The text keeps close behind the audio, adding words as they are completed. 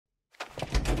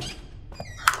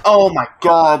Oh my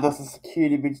god, that's a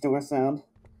security breach door sound.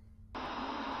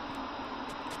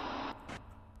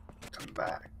 Come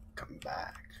back. Come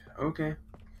back. Okay.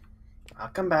 I'll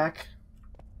come back.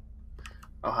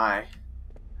 Oh, hi.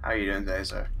 How are you doing today,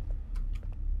 sir?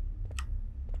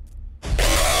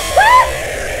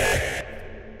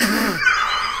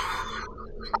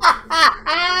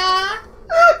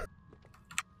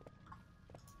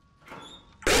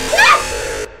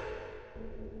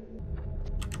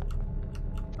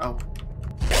 Oh.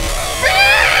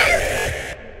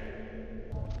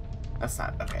 That's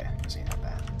not okay. This ain't that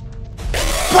bad.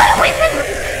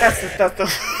 That's the.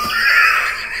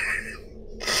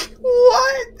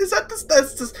 What is that?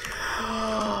 That's just.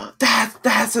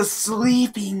 That's a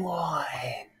sleeping one.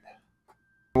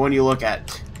 When you look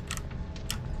at.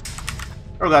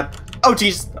 Oh god. Oh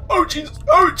jeez. Oh jeez.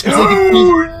 Oh jeez. Oh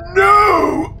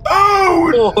no. Oh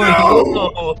no.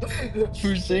 No!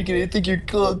 For a second, I think you're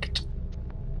cooked.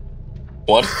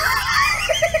 What?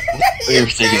 For a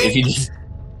second,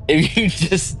 if you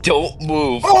just don't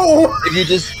move, Oh.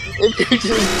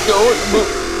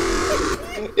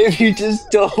 if you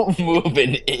just don't move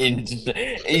an inch,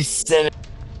 a 7.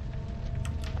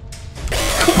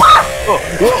 Oh,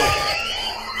 whoa!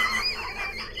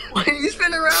 Why do you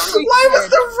spin around? Why was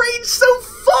the range so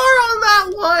far on that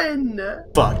one?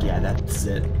 Fuck yeah, that's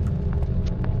it.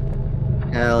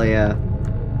 Hell yeah.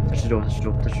 Touch the door, touch the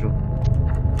door, touch the door.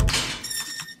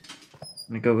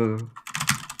 Go.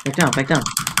 Back down.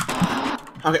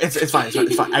 Okay, it's fine.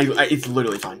 It's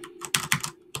literally fine.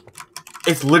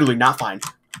 It's literally not fine.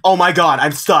 Oh my god,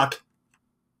 I'm stuck.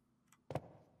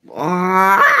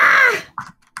 Ah!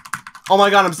 Oh my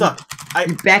god, I'm stuck.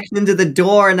 You backed into the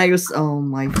door and I was. Oh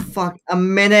my fuck. A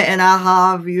minute and a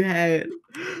half you had.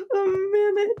 A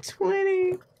minute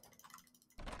 20.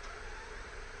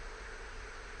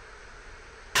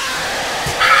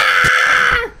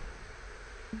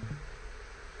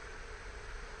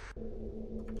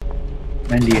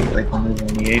 Like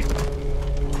 198.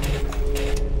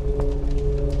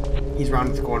 He's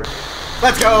rounding the corner.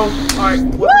 Let's go! Alright,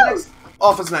 what's next?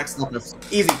 Office next. Office.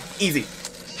 Easy.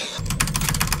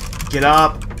 Get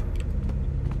up.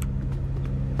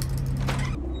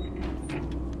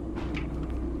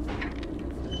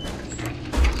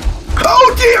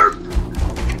 Oh dear!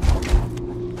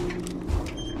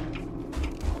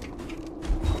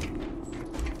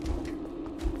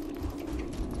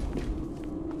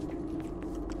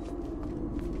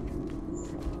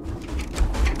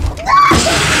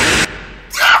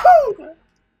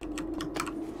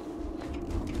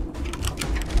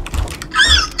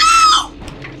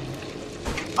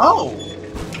 Oh!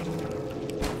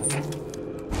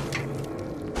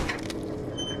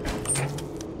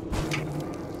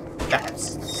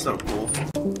 That's so cool.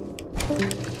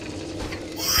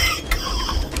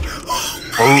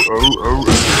 Oh.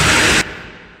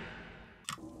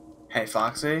 Hey,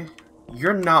 Foxy,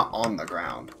 you're not on the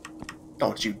ground.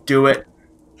 Don't you do it.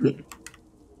 You did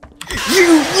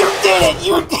it!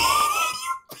 You did it!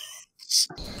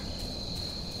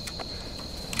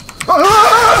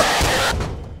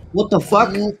 What the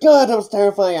fuck? God, that was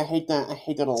terrifying. I hate that. I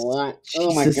hate that a lot.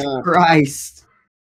 Oh my Jesus god. Christ.